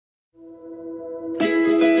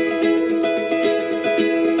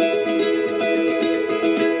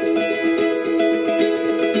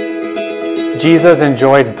Jesus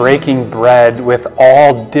enjoyed breaking bread with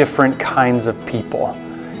all different kinds of people.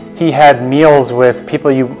 He had meals with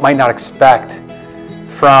people you might not expect,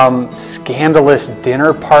 from scandalous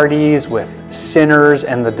dinner parties with sinners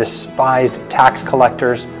and the despised tax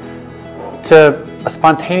collectors, to a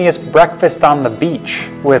spontaneous breakfast on the beach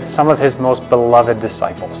with some of his most beloved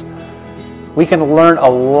disciples. We can learn a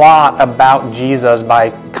lot about Jesus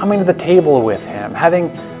by coming to the table with him,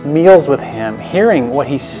 having meals with him, hearing what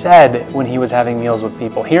he said when he was having meals with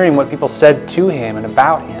people, hearing what people said to him and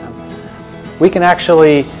about him. We can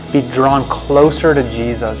actually be drawn closer to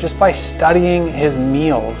Jesus just by studying his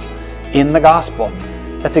meals in the gospel.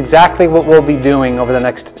 That's exactly what we'll be doing over the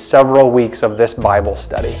next several weeks of this Bible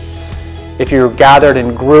study. If you're gathered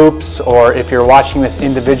in groups or if you're watching this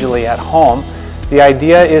individually at home, the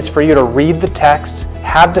idea is for you to read the text,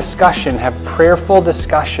 have discussion, have prayerful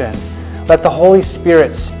discussion. Let the Holy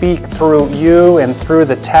Spirit speak through you and through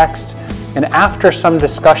the text. And after some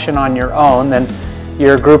discussion on your own, then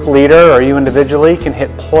your group leader or you individually can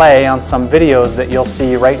hit play on some videos that you'll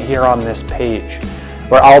see right here on this page,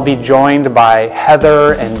 where I'll be joined by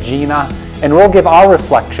Heather and Gina, and we'll give our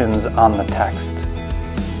reflections on the text.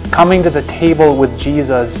 Coming to the table with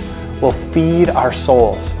Jesus will feed our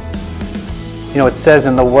souls. You know, it says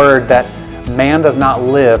in the Word that man does not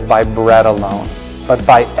live by bread alone, but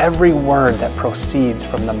by every word that proceeds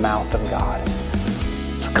from the mouth of God.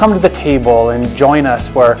 So come to the table and join us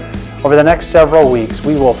where over the next several weeks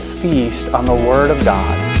we will feast on the Word of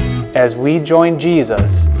God as we join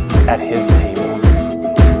Jesus at his table.